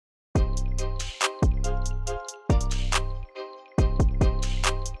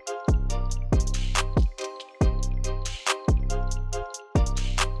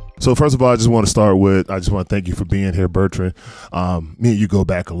So first of all, I just want to thank you for being here, Bertrand. Me and you go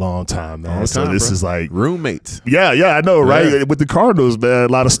back a long time, man. So this is like roommates. Yeah, I know, right? Yeah. With the Cardinals, man,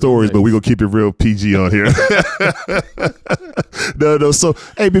 a lot of stories, but we're gonna keep it real PG on here. No. So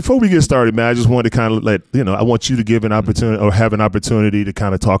hey, before we get started, man, I just wanted to kind of I want you to give an opportunity or have an opportunity to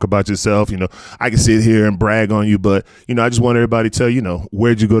kind of talk about yourself. I can sit here and brag on you, but I just want everybody to tell,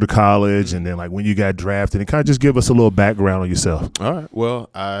 where'd you go to college, and then like when you got drafted, and kind of just give us a little background on yourself. All right. Well,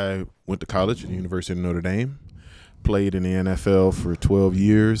 I went to college at the University of Notre Dame, played in the NFL for 12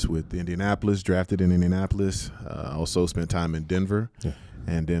 years with Indianapolis, drafted in Indianapolis, also spent time in Denver,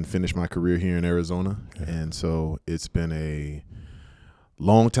 and then finished my career here in Arizona. Yeah. And so it's been a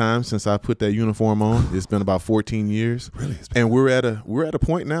long time since I put that uniform on. It's been about 14 years. Really? And we're at a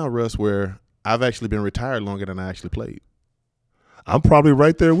point now, Russ, where I've actually been retired longer than I actually played. I'm probably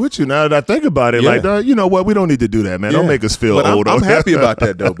right there with you now that I think about it. Yeah. Like, you know what? We don't need to do that, man. Yeah. Don't make us feel old. I'm happy about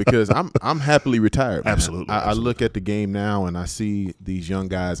that, though, because I'm happily retired, man. Absolutely. I look at the game now, and I see these young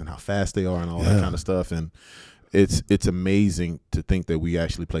guys and how fast they are and all that kind of stuff, and it's amazing to think that we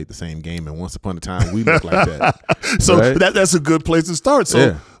actually played the same game, and once upon a time we looked like that. So right? that's a good place to start.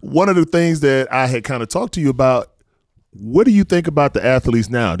 So one of the things that I had kind of talked to you about, what do you think about the athletes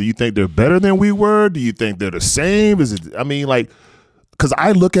now? Do you think they're better than we were? Do you think they're the same? Because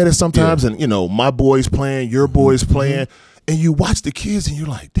I look at it sometimes and, my boys playing, your boys playing, and you watch the kids and you're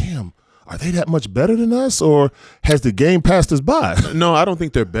like, damn, are they that much better than us, or has the game passed us by? No, I don't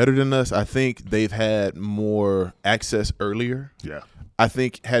think they're better than us. I think they've had more access earlier. Yeah. I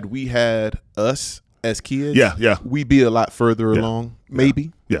think had we had us as kids, we'd be a lot further along,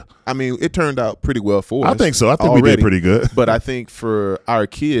 maybe. Yeah. I mean, it turned out pretty well for us. I think so. I think we did pretty good. But I think for our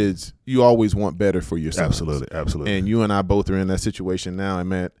kids, you always want better for yourself. Absolutely. And you and I both are in that situation now. And,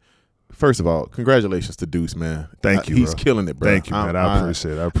 man, first of all, congratulations to Deuce, man. Thank you, He's killing it, bro. Thank you, man. I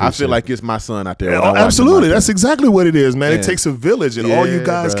appreciate it. I feel like it's my son out there. Absolutely. That's exactly what it is, man. It takes a village, and all you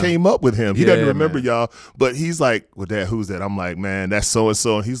guys came up with him. He doesn't remember y'all, but he's like, well, Dad, who's that? I'm like, man, that's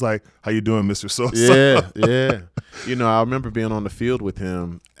so-and-so. And he's like, how you doing, Mr. So-and-so? Yeah. I remember being on the field with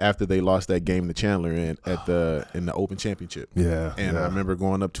him after they lost that game to Chandler in the Open Championship. Yeah. And I remember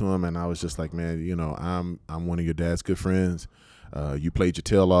going up to him, and I was just like, man, I'm one of your dad's good friends. You played your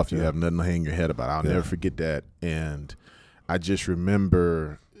tail off. You have nothing to hang your head about. I'll never forget that. And I just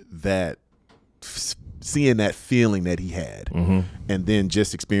remember that, seeing that feeling that he had, and then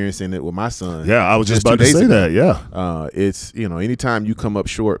just experiencing it with my son. Yeah, I was just about to say that. Yeah, it's anytime you come up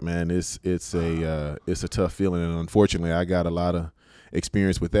short, man, it's a tough feeling, and unfortunately, I got a lot of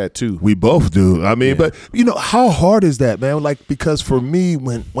experience with that too. We both do. I mean, but how hard is that, man? Like, because for me,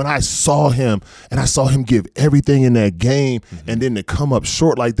 when I saw him and I saw him give everything in that game, and then to come up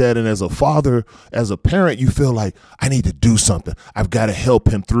short like that, and as a father, as a parent, you feel like, I need to do something. I've got to help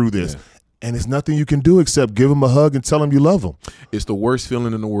him through this. And it's nothing you can do except give him a hug and tell him you love him. It's the worst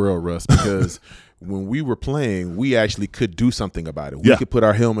feeling in the world, Russ, because when we were playing, we actually could do something about it. We could put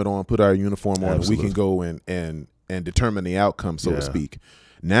our helmet on, put our uniform on, and we can go and determine the outcome, so to speak.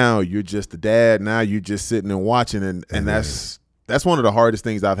 Now you're just the dad. Now you're just sitting and watching, and that's one of the hardest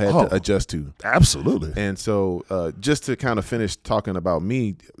things I've had to adjust to. Absolutely. And so just to kind of finish talking about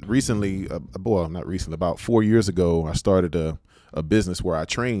me, recently, about 4 years ago, I started a business where I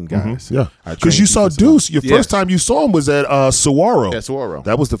train guys. Yeah, because you saw Deuce. Your first time you saw him was at Saguaro. At Saguaro.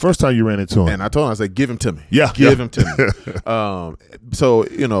 That was the first time you ran into him. And I told him, I was like, give him to me. Yeah. Give him to me.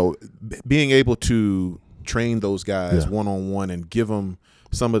 So, being able to train those guys one-on-one and give them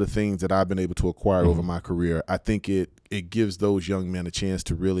some of the things that I've been able to acquire over my career, I think it gives those young men a chance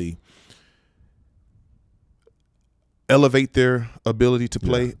to really elevate their ability to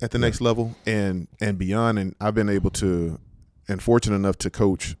play at the next level and beyond. And I've been able to, and fortunate enough to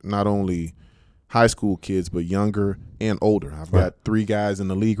coach not only high school kids, but younger and older. I've got 3 guys in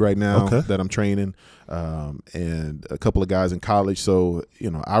the league right now that I'm training, and a couple of guys in college. So,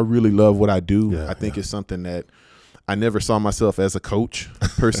 I really love what I do. I think it's something that I never saw myself as a coach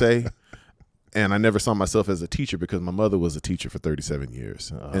per se. And I never saw myself as a teacher because my mother was a teacher for 37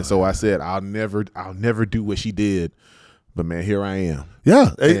 years. And so I said, I'll never do what she did. But, man, here I am.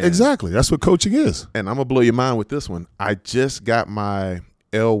 Yeah, exactly. That's what coaching is. And I'm going to blow your mind with this one. I just got my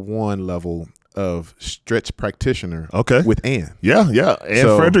L1 level of stretch practitioner with Ann. Yeah. Ann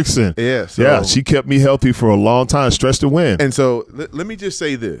Fredrickson. Yeah. She kept me healthy for a long time, stretch to win. And so let me just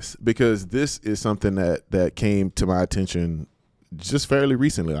say this, because this is something that came to my attention just fairly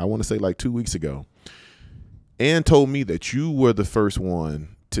recently. I want to say like 2 weeks ago. Ann told me that you were the first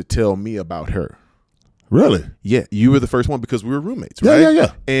one to tell me about her. Really? Yeah, you were the first one because we were roommates, right?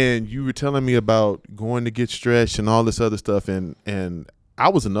 Yeah. And you were telling me about going to get stretched and all this other stuff, and I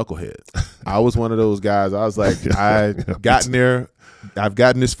was a knucklehead. I was one of those guys. I was like, I've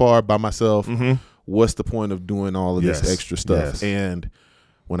gotten this far by myself. What's the point of doing all of this extra stuff? And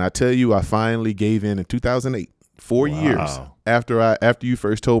when I tell you, I finally gave in 2008, 4 years after you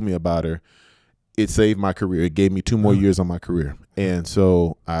first told me about her, it saved my career. It gave me 2 more years on my career. And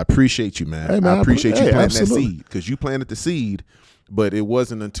so I appreciate you, man. Hey, man, I appreciate you planting absolutely. that seed, because you planted the seed, but it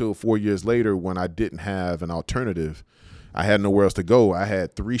wasn't until 4 years later, when I didn't have an alternative, I had nowhere else to go. I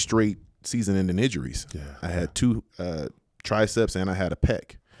had 3 straight season-ending injuries. Yeah. I had 2 triceps and I had a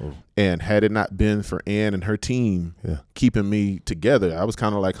pec. Oh. And had it not been for Ann and her team keeping me together, I was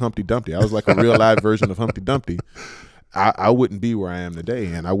kind of like Humpty Dumpty. I was like a real live version of Humpty Dumpty. I wouldn't be where I am today,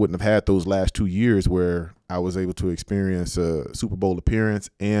 and I wouldn't have had those last 2 years where I was able to experience a Super Bowl appearance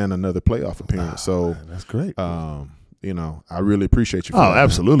and another playoff appearance. So man, that's great. I really appreciate you. Oh,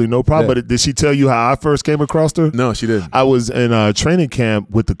 absolutely. No problem. Yeah. But did she tell you how I first came across her? No, she didn't. I was in a training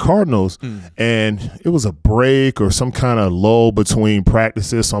camp with the Cardinals, and it was a break or some kind of lull between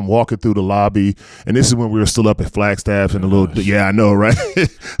practices. So I'm walking through the lobby, and this is when we were still up at Flagstaff and a little. Yeah, I know, right?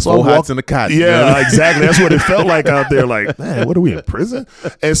 So I'm walking in the cot. Yeah, exactly. That's what it felt like out there. Like, man, what are we in prison?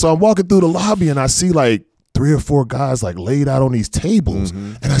 And so I'm walking through the lobby, and I see like 3 or 4 guys like laid out on these tables,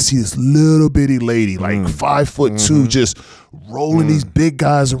 and I see this little bitty lady, like 5'2", just rolling these big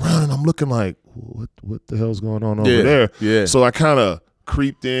guys around, and I'm looking like, what the hell's going on over there? Yeah. So I kind of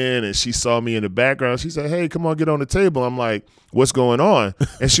creeped in, and she saw me in the background. She said, "Hey, come on, get on the table." I'm like, "What's going on?"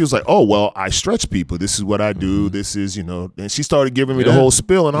 And she was like, "Oh, well, I stretch people. This is what I do. This is, and she started giving me the whole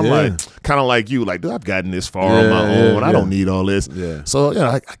spiel, and I'm like, kind of like you, like, dude, I've gotten this far on my own. I don't need all this. Yeah. So,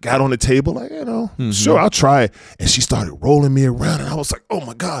 I got on the table, like, sure, I'll try it. And she started rolling me around, and I was like, oh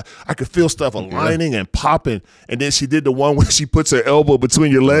my God, I could feel stuff aligning and popping. And then she did the one where she puts her elbow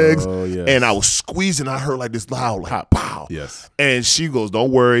between your legs, and I was squeezing. I heard like this loud, like, pow. Yes. And she goes,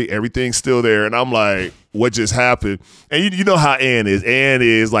 "Don't worry, everything's still there." And I'm like, what just happened? And you know how Ann is. Ann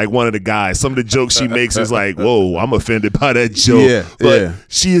is like one of the guys. Some of the jokes she makes is like, whoa, I'm offended by that joke. But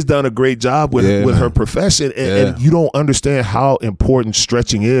she has done a great job with her profession. And you don't understand how important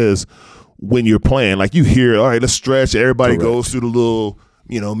stretching is when you're playing. Like, you hear, all right, let's stretch. Everybody goes through the little,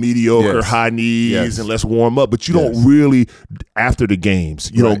 mediocre high knees and let's warm up. But you don't really, after the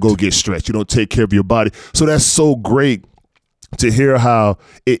games, you don't go get stretched. You don't take care of your body. So that's so great to hear how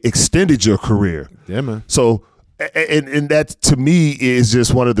it extended your career. Yeah, man. So, and that to me is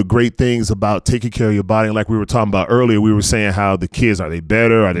just one of the great things about taking care of your body. And like we were talking about earlier, we were saying how the kids, are they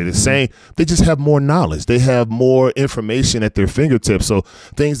better? Are they the same? They just have more knowledge. They have more information at their fingertips. So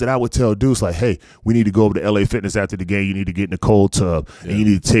things that I would tell dudes like, hey, we need to go over to LA Fitness after the game. You need to get in the cold tub and you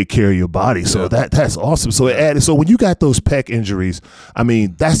need to take care of your body. So that's awesome. So it added. So when you got those pec injuries, I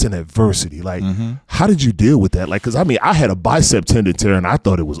mean, that's an adversity. Like, how did you deal with that? Like, because I had a bicep tendon tear and I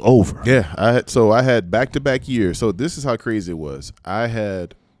thought it was over. Yeah, I had back-to-back years. So this is how crazy it was. I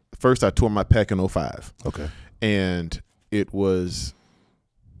tore my pec in 2005. Okay. And it was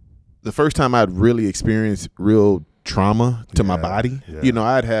the first time I'd really experienced real trauma to my body. Yeah.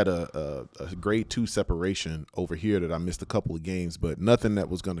 I'd had a grade 2 separation over here that I missed a couple of games, but nothing that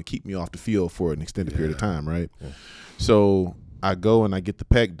was going to keep me off the field for an extended period of time, right? Yeah. So I go and I get the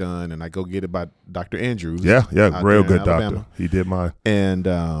pec done, and I go get it by Dr. Andrews. Yeah, real good doctor. He did mine. And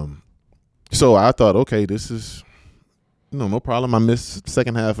so I thought, okay, this is no problem. I missed the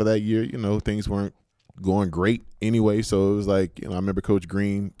second half of that year. Things weren't going great anyway. So it was like, I remember Coach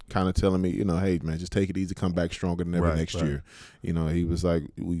Green kind of telling me, hey, man, just take it easy, come back stronger than ever next year. He was like,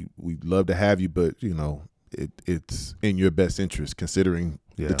 we'd love to have you, but, it's in your best interest considering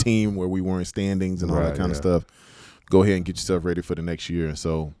the team where we weren't standings and all that kind of stuff. Go ahead and get yourself ready for the next year. And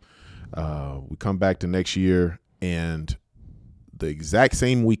so we come back to next year, and the exact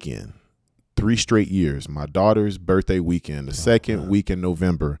same weekend, 3 straight years, my daughter's birthday weekend, the second week in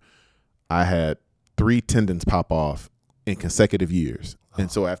November, I had 3 tendons pop off in consecutive years.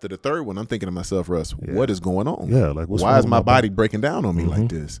 And so after the third one, I'm thinking to myself, Russ, what is going on? Yeah, like, why is my body breaking down on me like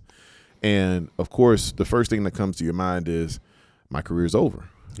this? And of course, the first thing that comes to your mind is my career's over.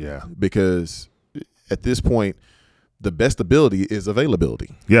 Yeah. Because at this point, the best ability is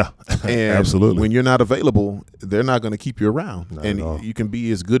availability. Yeah, and absolutely. When you're not available, they're not going to keep you around. Not and you can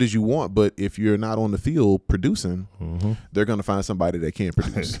be as good as you want, but if you're not on the field producing, they're going to find somebody that can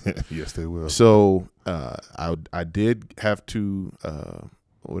produce. Yes, they will. So I did have to,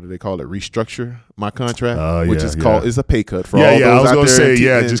 what do they call it? Restructure my contract, which is called is a pay cut for all those I was going to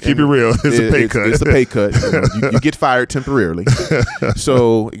say, just keep it real. It's a pay cut. It's a pay cut. You get fired temporarily.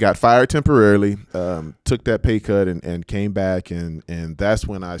 So got fired temporarily, took that pay cut and came back. And that's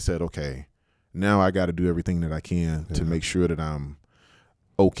when I said, okay, now I got to do everything that I can to make sure that I'm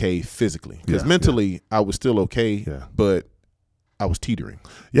okay physically. Because mentally, I was still okay, but I was teetering.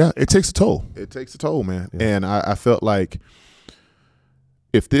 Yeah, it takes a toll. It takes a toll, man. Yeah. And I felt like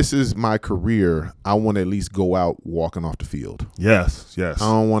if this is my career, I want to at least go out walking off the field. Yes. I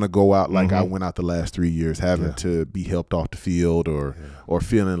don't want to go out like I went out the last 3 years, having to be helped off the field or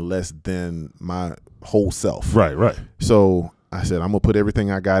feeling less than my whole self. Right. So I said, I'm going to put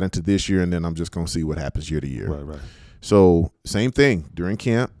everything I got into this year, and then I'm just going to see what happens year to year. Right. So same thing during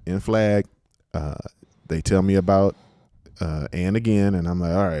camp in flag. They tell me about and again, and I'm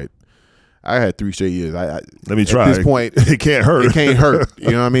like, all right, I had 3 straight years. Let me try. At this point, it can't hurt. It can't hurt.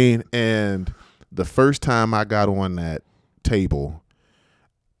 You know what I mean? And the first time I got on that table,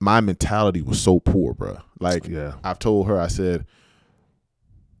 my mentality was so poor, bro. Like I've told her, I said,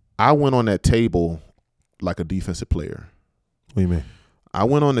 I went on that table like a defensive player. What do you mean? I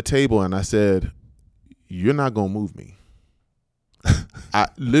went on the table and I said, you're not going to move me. I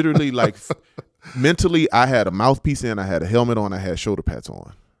literally, like, mentally, I had a mouthpiece in, I had a helmet on, I had shoulder pads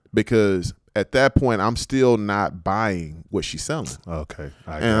on. Because at that point, I'm still not buying what she's selling. Okay.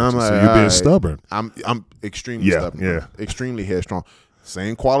 I'm like, so you're being stubborn. I'm extremely stubborn. Yeah. Extremely headstrong.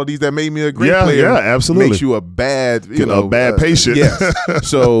 Same qualities that made me a great player. Yeah, absolutely. Makes you a bad, bad patient. Yes.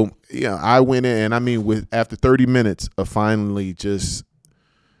 So, I went in, and I mean, after 30 minutes of finally just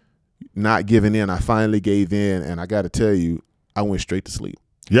not giving in, I finally gave in, and I got to tell you, I went straight to sleep.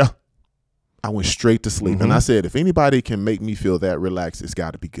 Yeah. I went straight to sleep. And I said, if anybody can make me feel that relaxed, it's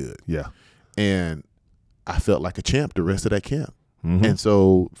got to be good. Yeah. And I felt like a champ the rest of that camp. And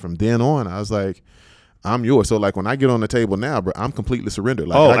so from then on, I was like, I'm yours. So like when I get on the table now, bro, I'm completely surrendered.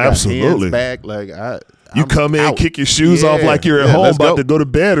 Like, I got absolutely. Hands back. Like you come in, out. Kick your shoes off like you're at home about to go to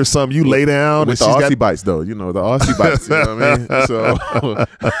bed or something. You lay down with the Aussie bites, though. The Aussie bites. You know what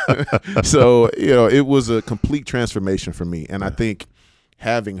I mean? So it was a complete transformation for me, and I think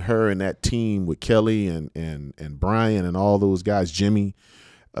having her and that team with Kelly and Brian and all those guys, Jimmy,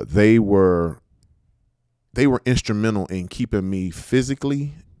 they were instrumental in keeping me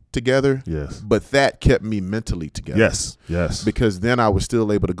physically together. Yes. But that kept me mentally together. Yes. Because then I was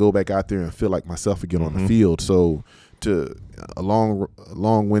still able to go back out there and feel like myself again on the field. So a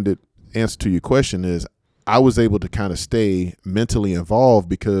long-winded answer to your question is I was able to kind of stay mentally involved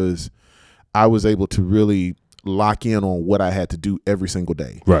because I was able to really lock in on what I had to do every single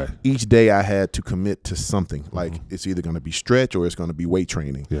day. Right. Each day I had to commit to something. Like it's either going to be stretch or it's going to be weight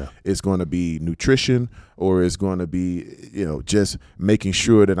training. Yeah. It's going to be nutrition or it's going to be, just making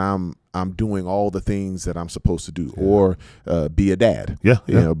sure that I'm doing all the things that I'm supposed to do or be a dad.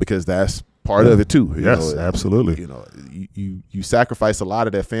 Yeah. Because that's part of it too. Yes, absolutely. You sacrifice a lot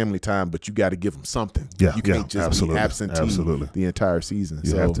of that family time, but you got to give them something. Yeah, you can't just be absentee the entire season.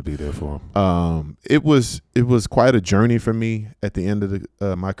 You have to be there for them. It was quite a journey for me at the end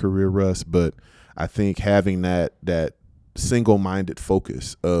of my career, Russ. But I think having that single-minded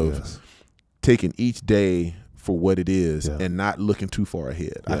focus of taking each day for what it is and not looking too far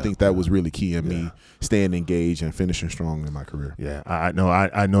ahead. I think that was really key in me staying engaged and finishing strong in my career. Yeah, I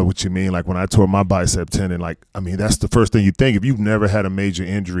know what you mean. Like when I tore my bicep tendon, that's the first thing you think. If you've never had a major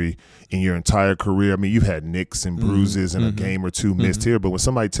injury in your entire career, you've had nicks and bruises and a game or two missed here, but when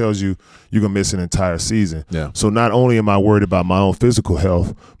somebody tells you you're going to miss an entire season. Yeah. So not only am I worried about my own physical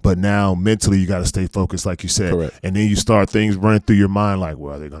health, but now mentally you got to stay focused like you said. Correct. And then you start things running through your mind like,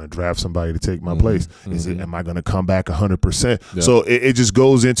 well, are they going to draft somebody to take my place? Am I going to come back 100%? Yeah. So it just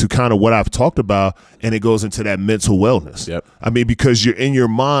goes into kind of what I've talked about, and it goes into that mental wellness. Yep. Because you're in your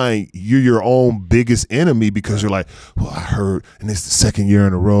mind, you're your own biggest enemy because you're like, well, I heard, and it's the second year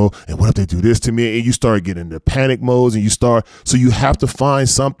in a row, and what if they do this to me? And you start getting into panic modes, and so you have to find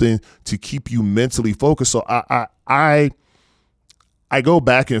something to keep you mentally focused. So I go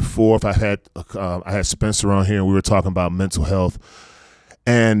back and forth. I had Spencer on here, and we were talking about mental health,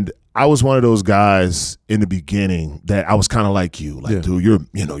 and I was one of those guys in the beginning that I was kind of like you, dude,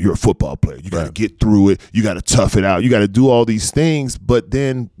 you're a football player. You got to get through it. You got to tough it out. You got to do all these things. But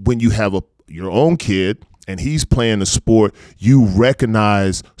then when you have your own kid and he's playing the sport, you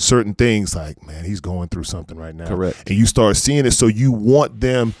recognize certain things like, man, he's going through something right now. Correct. And you start seeing it. So you want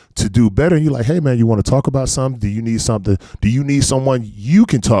them to do better. And you're like, hey, man, you want to talk about something? Do you need something? Do you need someone you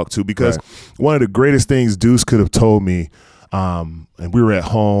can talk to? Because one of the greatest things Deuce could have told me, and we were at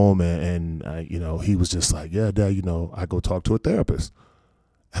home and he was just like, yeah, Dad, I go talk to a therapist.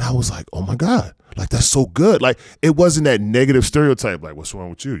 And I was like, oh my God, like that's so good. Like it wasn't that negative stereotype, like what's wrong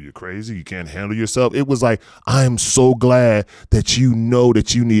with you? You're crazy. You can't handle yourself. It was like, I'm so glad that you know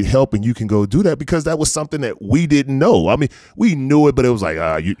that you need help and you can go do that, because that was something that we didn't know. We knew it, but it was like,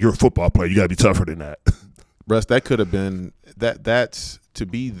 you're a football player. You got to be tougher than that. Russ, that could have been that's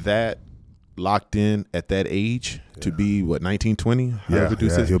that locked in at that age, to be 19, 20?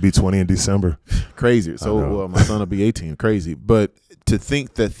 He'll be 20 in December. Crazy. So my son will be 18. Crazy. But to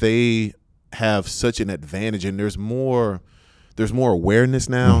think that they have such an advantage, and there's more awareness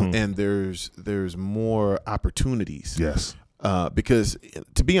now, and there's more opportunities. Yes. Because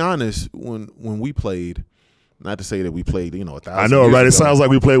to be honest, when we played, not to say that we played, 1,000 I know, years right? ago, It sounds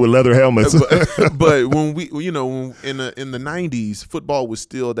like we played with leather helmets. but when we, in the 90s, football was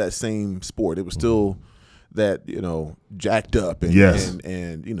still that same sport. It was still that, jacked up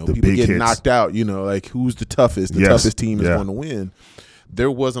and people getting knocked out. Like who's the toughest? The toughest team is going to win. There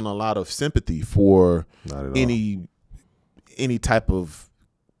wasn't a lot of sympathy for any type of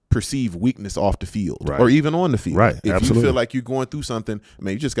perceived weakness off the field, or even on the field. Right. If Absolutely. you feel like you're going through something,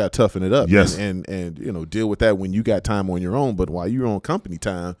 you just got to toughen it up. Yes. And deal with that when you got time on your own. But while you're on company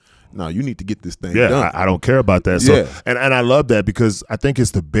time, no, you need to get this thing done. I don't care about that. So, and I love that, because I think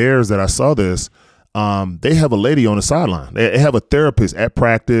it's the Bears that I saw this. They have a lady on the sideline. They have a therapist at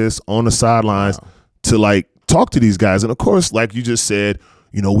practice on the sidelines to talk to these guys. And of course, like you just said,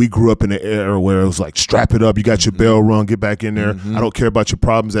 we grew up in the era where it was like, strap it up, you got your bell rung, get back in there. I don't care about your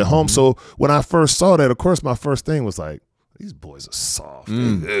problems at home. So when I first saw that, of course, my first thing was like, these boys are soft.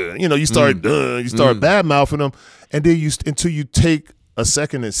 You start bad mouthing them, and then until you take a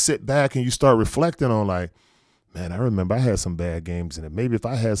second and sit back and you start reflecting on like, man, I remember I had some bad games in it. Maybe if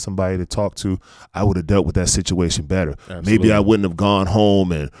I had somebody to talk to, I would have dealt with that situation better. Absolutely. Maybe I wouldn't have gone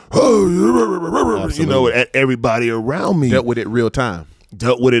home and at everybody around me. Dealt with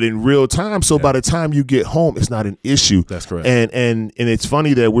it in real time. So by the time you get home, it's not an issue. That's correct. And it's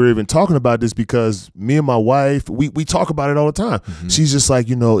funny that we're even talking about this, because me and my wife, we talk about it all the time. She's just like,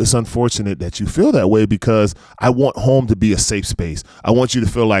 it's unfortunate that you feel that way, because I want home to be a safe space. I want you to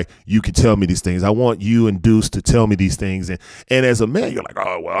feel like you can tell me these things. I want you and Deuce to tell me these things. And as a man, you're like,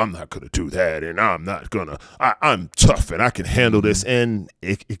 oh, well, I'm not going to do that. And I'm tough and I can handle this. And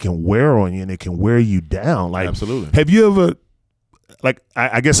it can wear on you, and it can wear you down. Like, absolutely. Have you ever,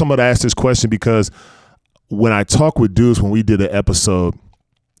 I guess I'm going to ask this question, because when I talked with Deuce, when we did an episode,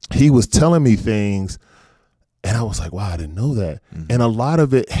 he was telling me things, and I was like, wow, I didn't know that. And a lot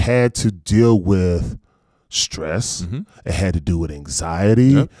of it had to deal with stress. It had to do with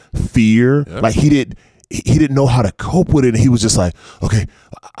anxiety, fear. Like he didn't know how to cope with it. And he was just like, okay,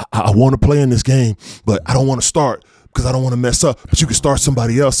 I want to play in this game, but I don't want to start because I don't want to mess up, but you can start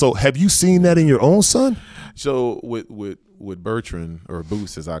somebody else. So have you seen that in your own son? So with Bertrand, or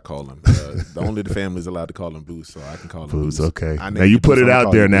Boost as I call him, only the family is allowed to call him Boost, so I can call him Boost. Okay. Now you put it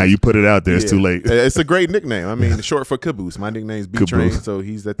out there. Now you put it out there. It's too late. It's a great nickname. I mean, short for Caboose. My nickname is B-Train, so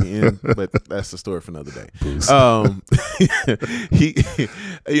he's at the end, but that's the story for another day.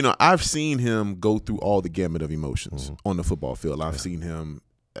 I've seen him go through all the gamut of emotions on the football field. I've seen him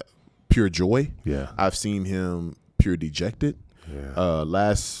pure joy. Yeah. I've seen him pure dejected. Yeah.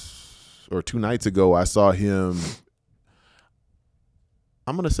 Last or 2 nights ago, I saw him,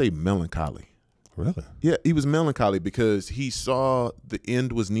 I'm going to say melancholy. Really? Yeah, he was melancholy because he saw the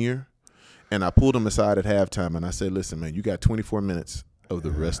end was near, and I pulled him aside at halftime, and I said, listen, man, you got 24 minutes of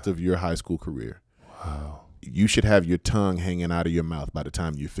the rest of your high school career. Wow. You should have your tongue hanging out of your mouth by the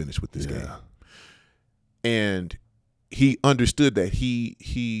time you finish with this game. And he understood that.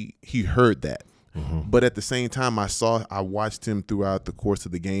 He heard that. But at the same time, I watched him throughout the course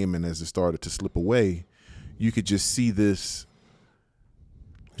of the game, and as it started to slip away, you could just see this.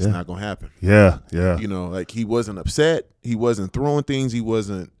 It's not gonna happen. Yeah. Like he wasn't upset. He wasn't throwing things. He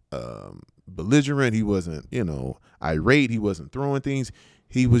wasn't belligerent. He wasn't, irate. He wasn't throwing things.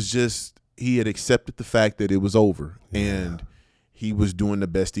 He had accepted the fact that it was over, and he was doing the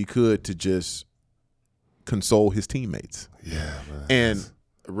best he could to just console his teammates. Yeah, man. And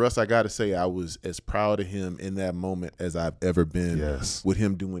Russ, I got to say, I was as proud of him in that moment as I've ever been with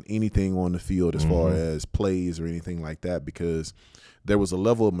him doing anything on the field as far as plays or anything like that, because there was a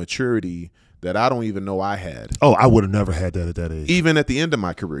level of maturity that I don't even know I had. Oh, I would have never had that at that age. Even at the end of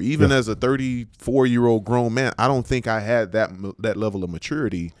my career, even as a 34-year-old grown man, I don't think I had that level of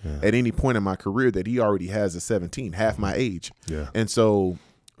maturity at any point in my career that he already has at 17, half my age. Yeah. And so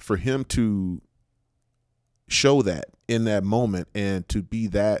for him to show that in that moment and to be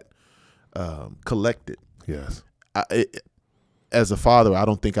that collected. Yes. As a father, I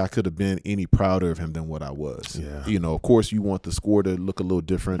don't think I could have been any prouder of him than what I was. Yeah. Of course you want the score to look a little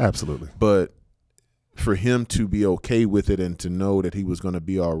different. Absolutely. But for him to be okay with it and to know that he was going to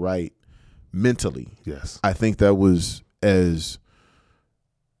be all right mentally. Yes. I think that was as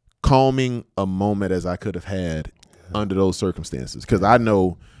calming a moment as I could have had under those circumstances. Because I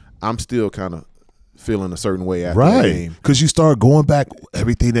know I'm still kind of feeling a certain way after the game. Because you start going back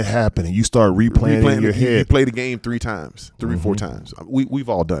everything that happened, and you start replaying it in your head. You play the game 3 times, 4 times. We've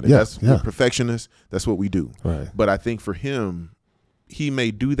all done it. We're perfectionists. That's what we do. Right. But I think for him, he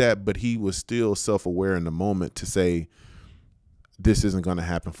may do that, but he was still self-aware in the moment to say, this isn't going to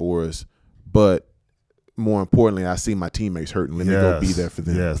happen for us. But more importantly, I see my teammates hurting. Let me go be there for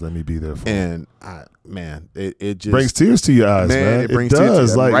them. Yes, let me be there for them. And it just brings tears to your eyes, man. It brings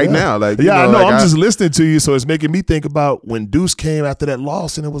tears to now. Like, I know. I'm just listening to you, so it's making me think about when Deuce came after that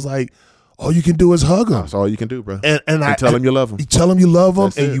loss, and it was like, all you can do is hug him. That's all you can do, bro. And tell him you love him. You tell him you love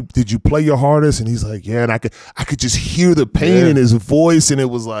him, and did you play your hardest? And he's like, yeah. And I could just hear the pain in his voice, and it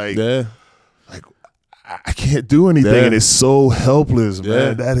was like, I can't do anything, and it's so helpless,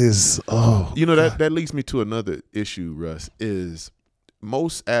 man. That is, that leads me to another issue, Russ, is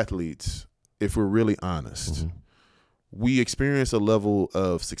most athletes, if we're really honest, we experience a level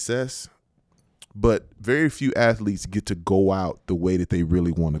of success, but very few athletes get to go out the way that they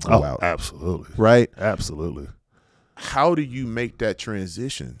really want to go out. Absolutely. Right? Absolutely. How do you make that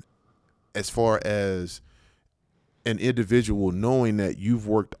transition as far as an individual knowing that you've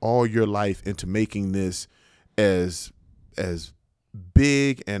worked all your life into making this as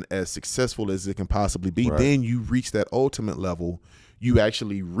big and as successful as it can possibly be? Right. Then you reach that ultimate level. You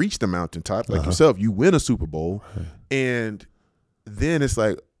actually reach the mountaintop like yourself. You win a Super Bowl, and then it's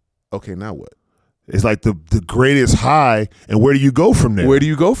like, okay, now what? It's like the greatest high, and where do you go from there? Where do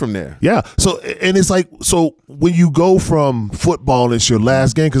you go from there? Yeah. So, and it's like, so when you go from football, and it's your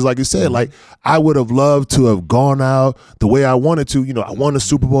last game, because like you said, like I would have loved to have gone out the way I wanted to. I won the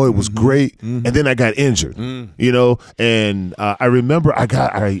Super Bowl. It was great, and then I got injured. And I remember I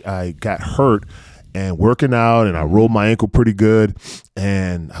got hurt and working out, and I rolled my ankle pretty good,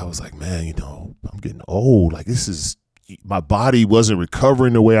 and I was like, man, I'm getting old. Like my body wasn't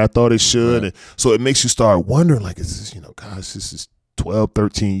recovering the way I thought it should. And so it makes you start wondering, like, is this, gosh, this is 12,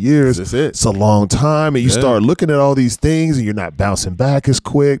 13 years. That's it. It's a long time. And you start looking at all these things, and you're not bouncing back as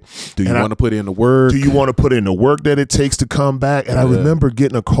quick. Do you want to put in the work? Do you want to put in the work that it takes to come back? And I remember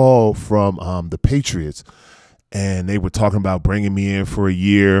getting a call from the Patriots, and they were talking about bringing me in for a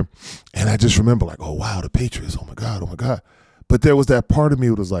year. And I just remember, like, oh, wow, the Patriots, oh, my God. But there was that part of me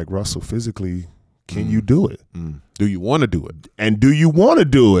that was like, Russell, physically, can you do it? Do you want to do it? And do you want to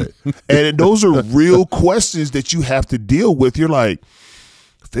do it? And those are real questions that you have to deal with. You're like,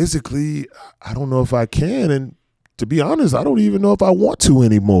 physically, I don't know if I can. And to be honest, I don't even know if I want to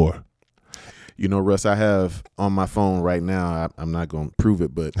anymore. Russ, I have on my phone right now, I'm not going to prove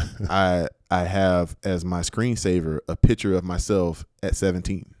it, but I have as my screensaver a picture of myself at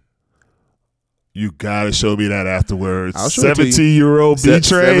 17. You gotta show me that afterwards. I'll show 17-year-old B-Trey.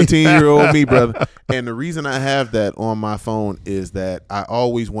 17-year-old me, brother. And the reason I have that on my phone is that I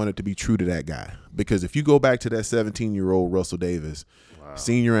always wanted to be true to that guy. Because if you go back to that 17-year-old Russell Davis,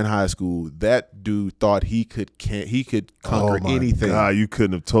 senior in high school, that dude thought he could conquer anything. God, you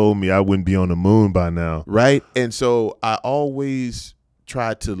couldn't have told me I wouldn't be on the moon by now. Right? And so I always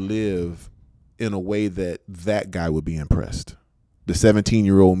tried to live in a way that guy would be impressed. The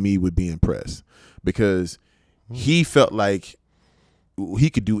 17-year-old me would be impressed. Because he felt like he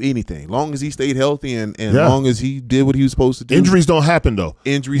could do anything, long as he stayed healthy and long as he did what he was supposed to do. Injuries don't happen though.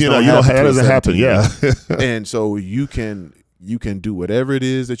 Injuries don't happen. That doesn't happen. Yeah. And so you can do whatever it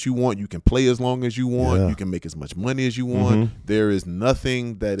is that you want. You can play as long as you want. You can make as much money as you want. There is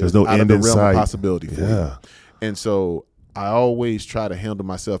nothing that is out of the realm of possibility for you. And so I always try to handle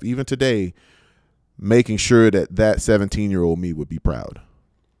myself, even today, making sure that 17-year-old me would be proud.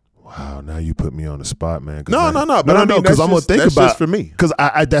 Wow, now you put me on the spot, man. No. But because I'm gonna think about just for me. Because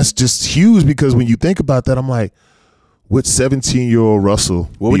I that's just huge. Because when you think about that, I'm like, would 17-year-old Russell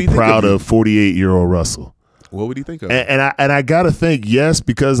be proud of 48-year-old Russell? What would he think of? And I gotta think yes,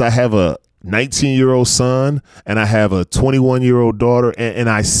 because I have a 19-year-old son and I have a 21-year-old daughter, and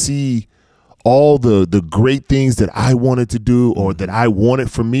I see all the great things that I wanted to do or that I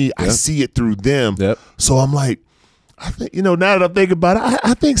wanted for me. I see it through them. So I'm like, I think, now that I'm thinking about it,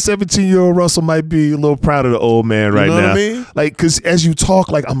 I think 17-year-old Russell might be a little proud of the old man right now. What I mean? Like, because as you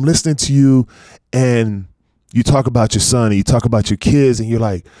talk, like I'm listening to you and you talk about your son and you talk about your kids and you're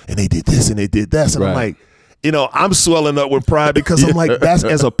like, and they did this and they did that. And I'm like, I'm swelling up with pride because I'm like, that's,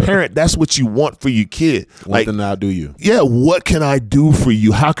 as a parent, that's what you want for your kid. What can I do you? Yeah, what can I do for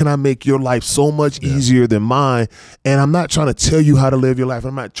you? How can I make your life so much easier than mine? And I'm not trying to tell you how to live your life.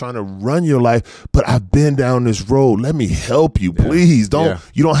 I'm not trying to run your life, but I've been down this road. Let me help you, please.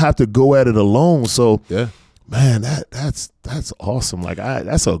 You don't have to go at it alone. So Man, that's awesome. Like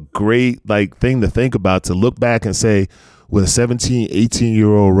that's a great like thing to think about, to look back and say, would a 17,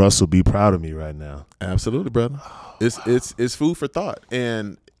 18-year-old Russell be proud of me right now? Absolutely, brother. It's food for thought.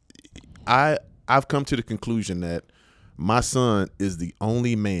 And I've come to the conclusion that my son is the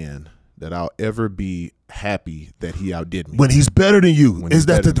only man that I'll ever be happy that he outdid me. When he's better than you. Is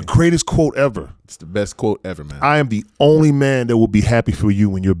that the greatest quote ever? It's the best quote ever, man. I am the only man that will be happy for you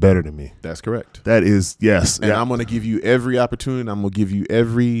when you're better than me. That's correct. That is, yes. And I'm going to give you every opportunity. I'm going to give you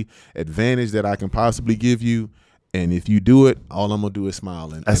every advantage that I can possibly give you. And if you do it, all I'm going to do is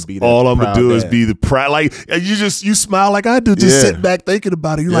smile and be that all I'm going to do dad. is be the proud. Like, you smile like I do, just sitting back thinking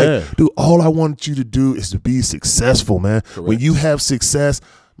about it. You're like, dude, all I want you to do is to be successful, man. Correct. When you have success,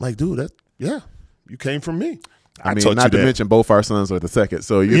 I'm like, dude, you came from me. I mean, not to mention both our sons are the second.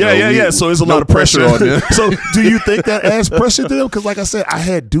 So, So there's a lot of pressure on them. So do you think that adds pressure to them? Because like I said, I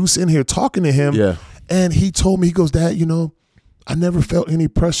had Deuce in here talking to him. Yeah. And he told me, he goes, Dad, I never felt any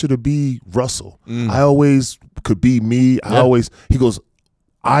pressure to be Russell. I always could be me. He goes,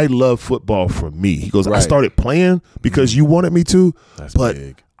 I love football for me. He goes, I started playing because you wanted me to. That's but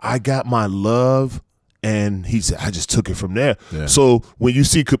big. I got my love, and he said, I just took it from there. Yeah. So when you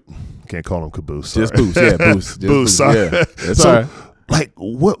see, can't call him Caboose. Just Boost. Yeah, Boost. Boost. Sorry. Yeah. That's so, all right. like,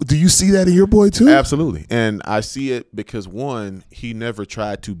 what do you see that in your boy too? Absolutely. And I see it because, one, he never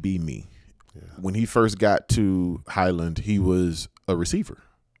tried to be me. Yeah. When he first got to Highland, he was a receiver.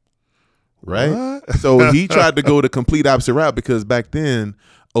 Right? So he tried to go the complete opposite route because back then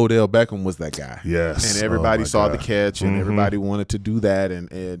Odell Beckham was that guy. Yes. And everybody saw the catch and everybody wanted to do that.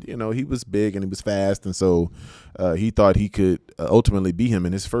 And he was big and he was fast. And so he thought he could ultimately be him.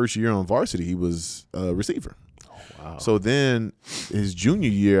 In his first year on varsity, he was a receiver. Wow. So then his junior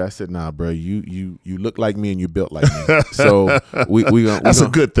year, I said, nah, bro, you look like me and you built like me. So that's a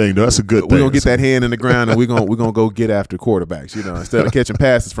good thing, though. That's a good thing. We're going to get that hand in the ground and we're gonna go get after quarterbacks. Instead of catching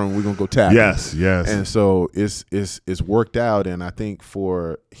passes from him, we're going to go tackle. Yes. And so it's worked out. And I think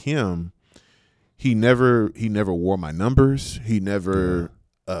for him, he never wore my numbers. He never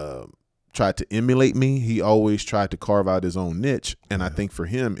tried to emulate me. He always tried to carve out his own niche. And I think for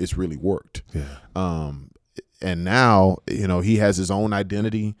him, it's really worked. Yeah. And now, he has his own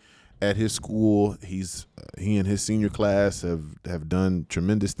identity at his school. He and his senior class have done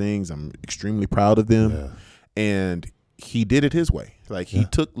tremendous things. I'm extremely proud of them. Yeah. And he did it his way. Like he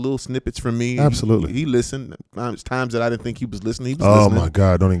took little snippets from me. Absolutely. He listened. Times that I didn't think he was listening, he was listening. Oh my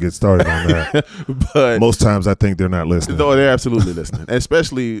God, don't even get started on that. But most times I think they're not listening. No, they're absolutely listening.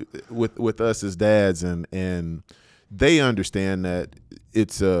 Especially with us as dads, and they understand that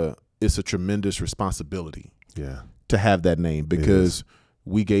it's a tremendous responsibility. Yeah. To have that name because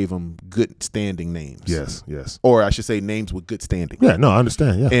we gave them good standing names. Yes. Or I should say names with good standing. Yeah, no, I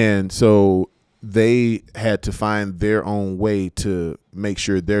understand. Yeah. And so they had to find their own way to make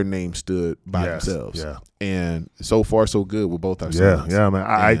sure their name stood by themselves. Yeah. And so far so good with both our sons. Yeah, man.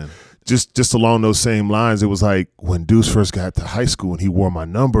 I just along those same lines, it was like when Deuce first got to high school and he wore my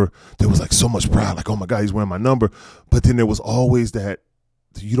number, there was like so much pride, like, oh my God, he's wearing my number. But then there was always that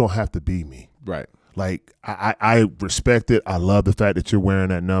you don't have to be me. Right. Like, I respect it. I love the fact that you're wearing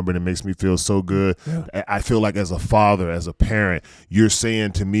that number, and it makes me feel so good. Yeah. I feel like as a father, as a parent, you're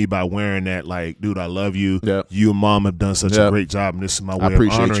saying to me by wearing that, like, dude, I love you. Yep. You and mom have done such a great job, and this is my way of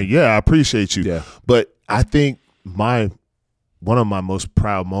honoring you. Yeah, I appreciate you. Yeah. But I think one of my most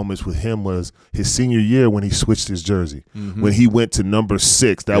proud moments with him was his senior year when he switched his jersey. Mm-hmm. When he went to number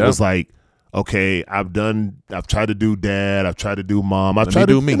 6, that was like, okay, I've tried to do dad, I've tried to do mom, I've tried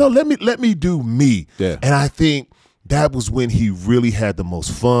to do me. Let me do me. Yeah. And I think that was when he really had the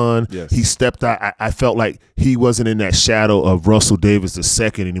most fun. Yes. He stepped out. I felt like he wasn't in that shadow of Russell Davis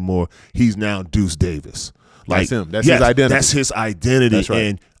II anymore. He's now Deuce Davis. Like, that's him. That's his identity. That's his identity. That's right.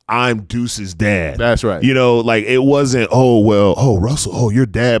 And I'm Deuce's dad. That's right. Like it wasn't, Russell, your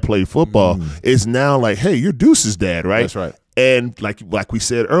dad played football. It's now like, hey, you're Deuce's dad, right? That's right. And like we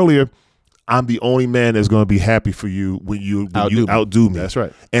said earlier, I'm the only man that's going to be happy for you when you outdo me. That's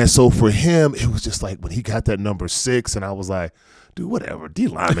right. And so for him, it was just like when he got that number 6, and I was like, dude, whatever. D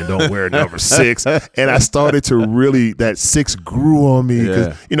linemen don't wear number 6. And I started to really, that 6 grew on me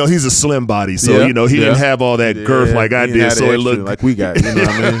because, he's a slim body. So, he didn't have all that girth like I did. So it looked like we got, what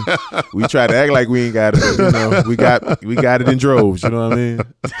I mean? We try to act like we ain't got it, but, we got it in droves, you know what I mean?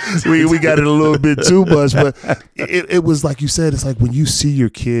 we got it a little bit too much, but it was like you said, it's like when you see your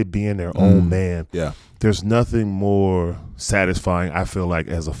kid being their own man. Yeah. There's nothing more satisfying, I feel like,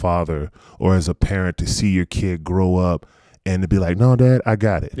 as a father or as a parent to see your kid grow up and to be like, no, Dad, I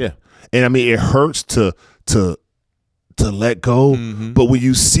got it. Yeah. And I mean, it hurts to to let go. But when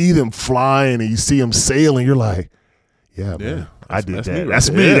you see them flying and you see them sailing, you're like, yeah, man, I did that.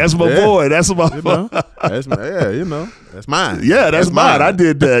 That's me. That's my boy. That's my that's my, that's mine. Yeah, that's mine. I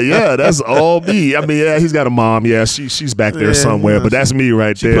did that. Yeah, that's all me. I mean, yeah, he's got a mom. Yeah, she's back there somewhere, but that's me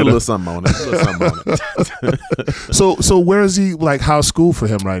right there. Put a little something on it. So where is he? Like, how's school for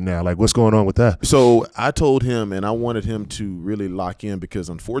him right now? Like, what's going on with that? So I told him, and I wanted him to really lock in because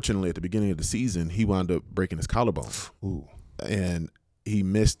unfortunately at the beginning of the season, he wound up breaking his collarbone. Ooh. And he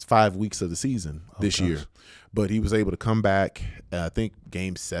missed 5 weeks of the season this year. But he was able to come back, I think,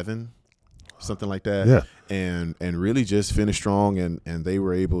 game 7, something like that. Yeah. And really just finish strong, and they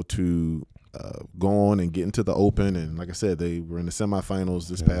were able to go on and get into the Open. And like I said, they were in the semifinals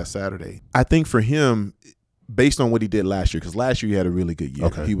this past Saturday. I think for him, based on what he did last year, because last year he had a really good year.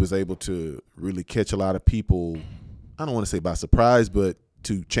 Okay. He was able to really catch a lot of people, I don't want to say by surprise, but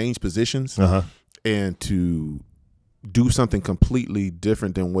to change positions and to do something completely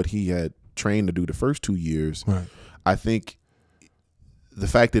different than what he had trained to do the first 2 years. Right. I think the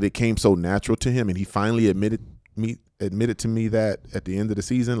fact that it came so natural to him, and he finally admitted to me that at the end of the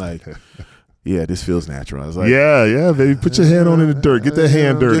season, like, yeah, this feels natural. I was like, yeah, baby, put your hand on in the dirt, get that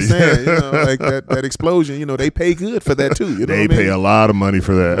hand dirty. Just saying, like that explosion. They pay good for that too. They pay a lot of money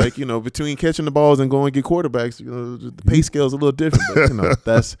for that. Like, between catching the balls and going to get quarterbacks, the pay scale is a little different.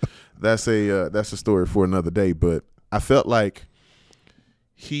 But that's a story for another day. But I felt like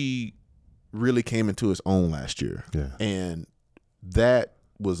he really came into his own last year. Yeah. And that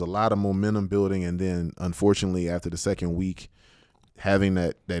was a lot of momentum building. And then unfortunately after the second week, having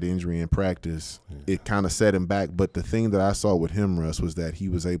that injury in practice, it kind of set him back. But the thing that I saw with him, Russ, was that he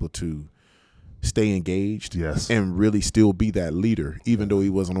was able to stay engaged and really still be that leader. Even though he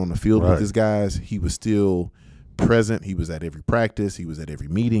wasn't on the field with his guys, he was still present. He was at every practice. He was at every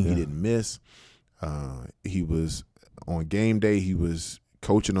meeting. He didn't miss. He was on game day. He was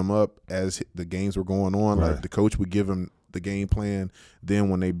coaching them up as the games were going on. Right. Like, the coach would give him the game plan. Then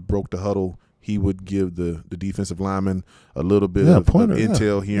when they broke the huddle, he would give the defensive lineman a little bit of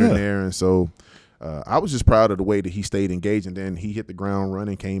intel here and there. And so I was just proud of the way that he stayed engaged. And then he hit the ground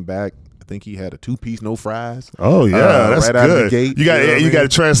running, came back. I think he had a 2-piece, no fries. Oh yeah, that's right good. Out of the gate, you got to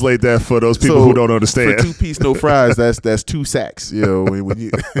translate that for those people who don't understand. For 2-piece, no fries, that's 2 sacks. When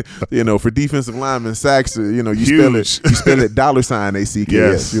you, for defensive linemen, sacks. You spell it $ACKS.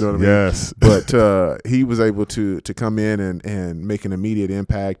 Yes, you know what I mean. Yes, but he was able to come in and make an immediate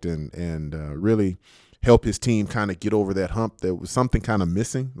impact and really help his team kind of get over that hump. There was something kind of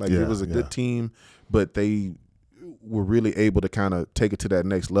missing. Like, it was a good team, but they were really able to kind of take it to that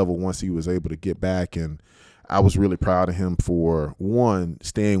next level once he was able to get back. And I was really proud of him for, one,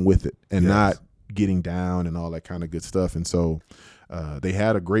 staying with it and not getting down and all that kind of good stuff. And so they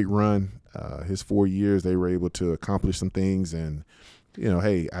had a great run. His 4 years, they were able to accomplish some things. And,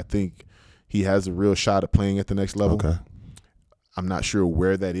 hey, I think he has a real shot at playing at the next level. Okay. I'm not sure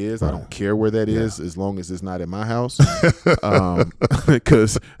where that is. Right. I don't care where that is as long as it's not in my house,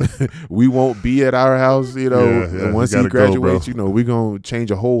 because we won't be at our house. And once he graduates, we're gonna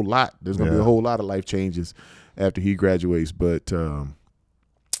change a whole lot. There's gonna be a whole lot of life changes after he graduates. But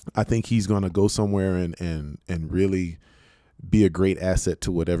I think he's gonna go somewhere and really be a great asset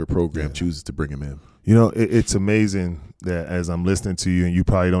to whatever program chooses to bring him in. It's amazing that as I'm listening to you, and you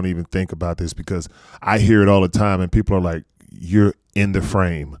probably don't even think about this, because I hear it all the time, and people are like, you're in the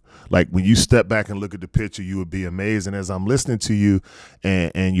frame. Like, when you step back and look at the picture, you would be amazed. And as I'm listening to you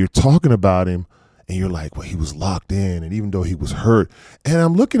and you're talking about him, and you're like, well, he was locked in, and even though he was hurt, and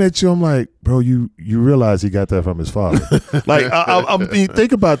I'm looking at you, I'm like, bro, you realize he got that from his father. Like, I mean,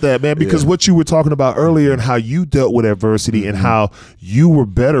 think about that, man, because what you were talking about earlier and how you dealt with adversity and how you were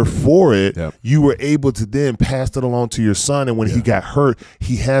better for it, you were able to then pass it along to your son. And when he got hurt,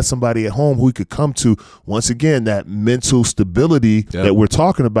 he had somebody at home who he could come to. Once again, that mental stability that we're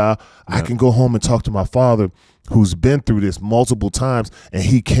talking about, I can go home and talk to my father, who's been through this multiple times, and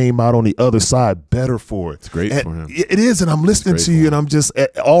he came out on the other side better for it. It's great for him. It is, and I'm listening to you, and I'm just,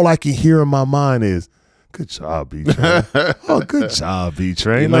 all I can hear in my mind is, good job, B-Train. Oh, good job,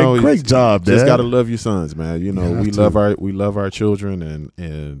 B-Train. Great job, Dad. Just gotta love your sons, man. We love our children,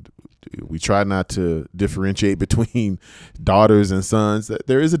 and we try not to differentiate between daughters and sons.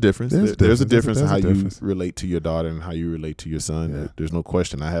 There is a difference. There's a difference in how you relate to your daughter and how you relate to your son. Yeah. There's no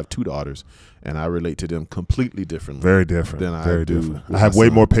question. I have 2 daughters, and I relate to them completely differently. Very different. Than I do. I have way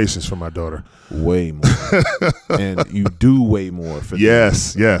more patience for my daughter. Way more. And you do way more for them.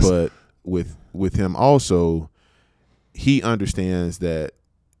 Yes. But with him also, he understands that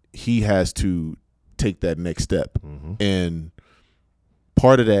he has to take that next step. And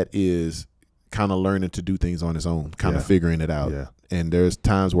part of that is kind of learning to do things on his own, kind of figuring it out. Yeah. And there's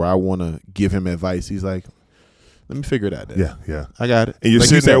times where I want to give him advice. He's like, let me figure it out. Yeah, yeah. I got it. And you're like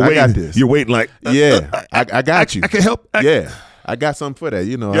sitting there waiting. I got this. You're waiting like, I got you. I can help. I got something for that.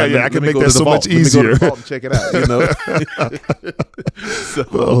 I can make that so much easier. Let me go to the vault and check it out.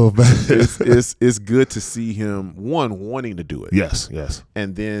 So it's good to see him, one, wanting to do it. Yes.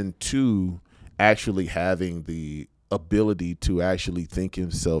 And then two, actually having the ability to actually think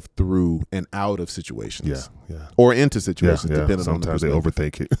himself through and out of situations. Yeah. Or into situations, depending on the Sometimes they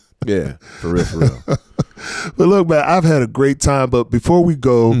overthink it. Yeah, for real. But look, man, I've had a great time. But before we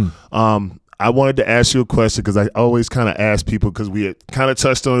go, I wanted to ask you a question because I always kind of ask people, because we had kind of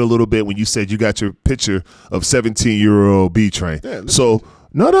touched on it a little bit when you said you got your picture of 17-year-old B-Train. Yeah, so,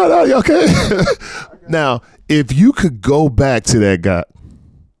 no, okay. Now, if you could go back to that guy,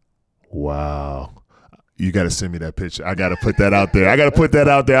 wow. You got to send me that picture. I got to put that out there. I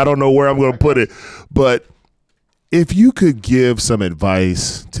don't know where I'm going to put it. But if you could give some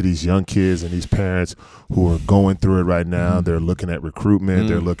advice to these young kids and these parents who are going through it right now, they're looking at recruitment,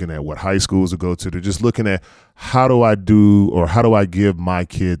 they're looking at what high schools to go to, they're just looking at how do I give my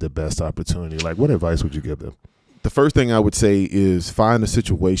kid the best opportunity? Like, what advice would you give them? The first thing I would say is find a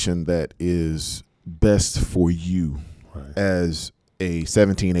situation that is best for you as a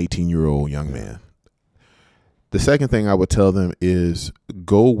 17, 18-year-old young man. The second thing I would tell them is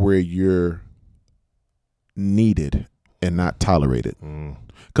go where you're needed and not tolerated.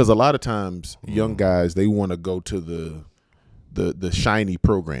 Because a lot of times young guys, they want to go to the shiny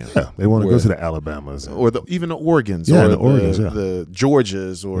program. Yeah, they want to go to the Alabamas or even the Oregons, or the Oregons, the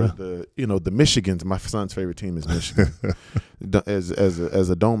Georgias, or the Michigans. My son's favorite team is Michigan. as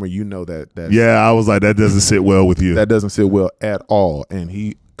a Domer, I was like, that doesn't sit well with you. That doesn't sit well at all, and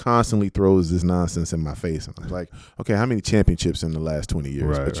he constantly throws this nonsense in my face, and I'm like, okay, how many championships in the last 20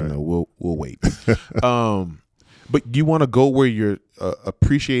 years? But we'll wait. But you want to go where you're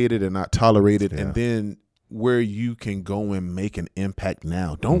appreciated and not tolerated, and then where you can go and make an impact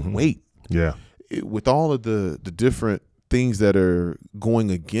now. Don't wait. Yeah. With all of the different things that are going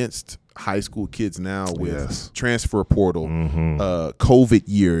against high school kids now with transfer portal, COVID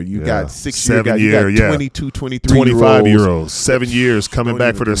year, you got 6 years, you got 22, 23 25-year-olds, 7 years coming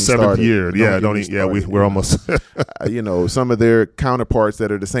back for their 7th year. We're almost some of their counterparts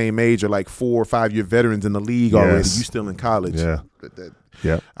that are the same age are like 4 or 5 year veterans in the league already. You still in college.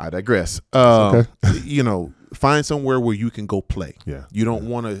 I digress. Find somewhere where you can go play. You don't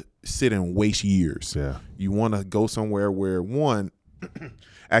want to sit and waste years. You want to go somewhere where, one,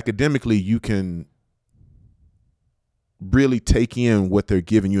 academically you can really take in what they're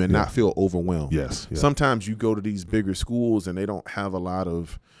giving you and not feel overwhelmed. Sometimes you go to these bigger schools and they don't have a lot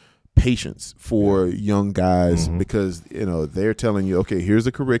of patience for young guys because they're telling you, okay, here's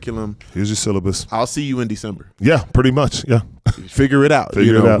a curriculum, here's your syllabus, I'll see you in December. Pretty much. Figure it out.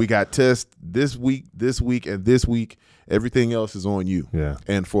 Figure it out. We got tests this week, and this week. Everything else is on you.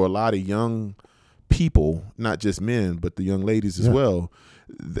 And for a lot of young people, not just men, but the young ladies as well,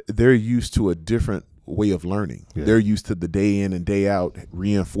 they're used to a different way of learning. They're used to the day in and day out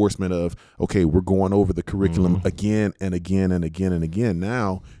reinforcement of, okay, we're going over the curriculum again and again and again and again.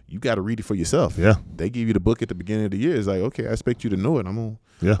 Now you got to read it for yourself. They give you the book at the beginning of the year. It's like, okay, I expect you to know it. I'm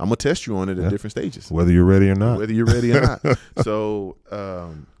gonna test you on it at different stages, whether you're ready or not. So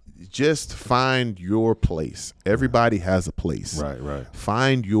just find your place. Everybody has a place. Right.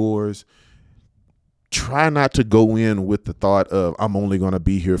 Find yours. Try not to go in with the thought of, I'm only going to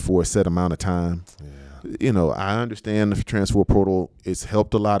be here for a set amount of time. I understand the transfer portal. It's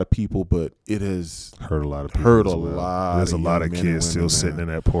helped a lot of people, but it has hurt a lot of people. There's a lot of women, kids still sitting in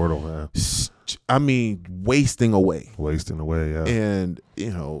that portal, man. I mean, wasting away. And,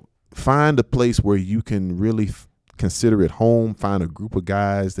 find a place where you can really consider it home. Find a group of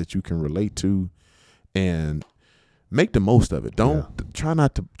guys that you can relate to and make the most of it. Try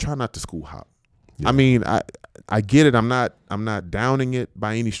not to school hop. I mean, I get it. I'm not downing it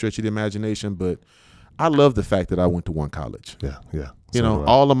by any stretch of the imagination, but I love the fact that I went to one college.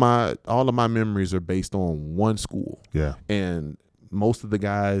 All of my memories are based on one school. And most of the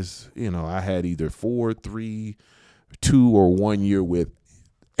guys, I had either 4, 3, 2, or 1 year with,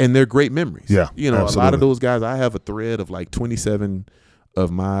 and they're great memories. A lot of those guys, I have a thread of like 27 of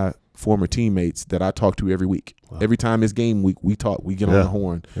my former teammates that I talk to every week. Wow. Every time it's game week, we talk, we get on the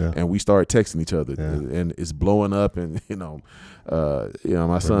horn and we start texting each other and it's blowing up. And,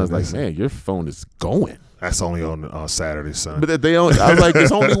 my son's like, man, your phone is going. That's only on Saturday, son. But I was like,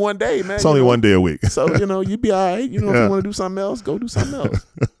 it's only one day, man. It's only one day a week. So, you'd be all right. If you want to do something else, go do something else.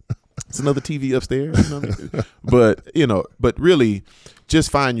 It's another TV upstairs. You know what I mean? But really, just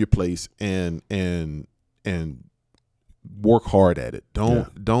find your place and work hard at it.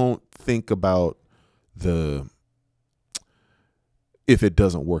 Don't think about if it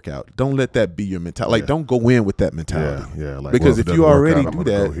doesn't work out. Don't let that be your mentality. Like, don't go in with that mentality. Yeah. Like, because if you already do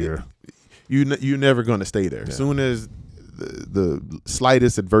that, here. you're never going to stay there. As soon as the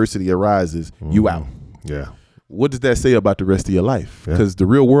slightest adversity arises, you out. Yeah. What does that say about the rest of your life? Because the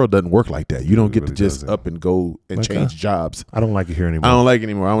real world doesn't work like that. You don't get to just up and go and change jobs. I don't like it here anymore. I don't like it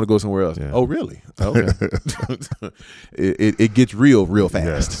anymore. I want to go somewhere else. Oh, really? Okay. it gets real fast.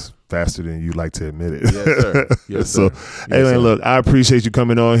 Yes. Faster than you like to admit it. Yes, sir. Yes, sir. Hey, man, look, I appreciate you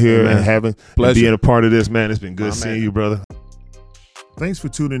coming on here and being a part of this, man. It's been good seeing you, brother. Thanks for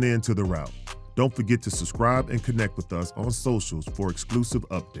tuning in to The Route. Don't forget to subscribe and connect with us on socials for exclusive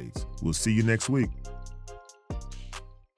updates. We'll see you next week.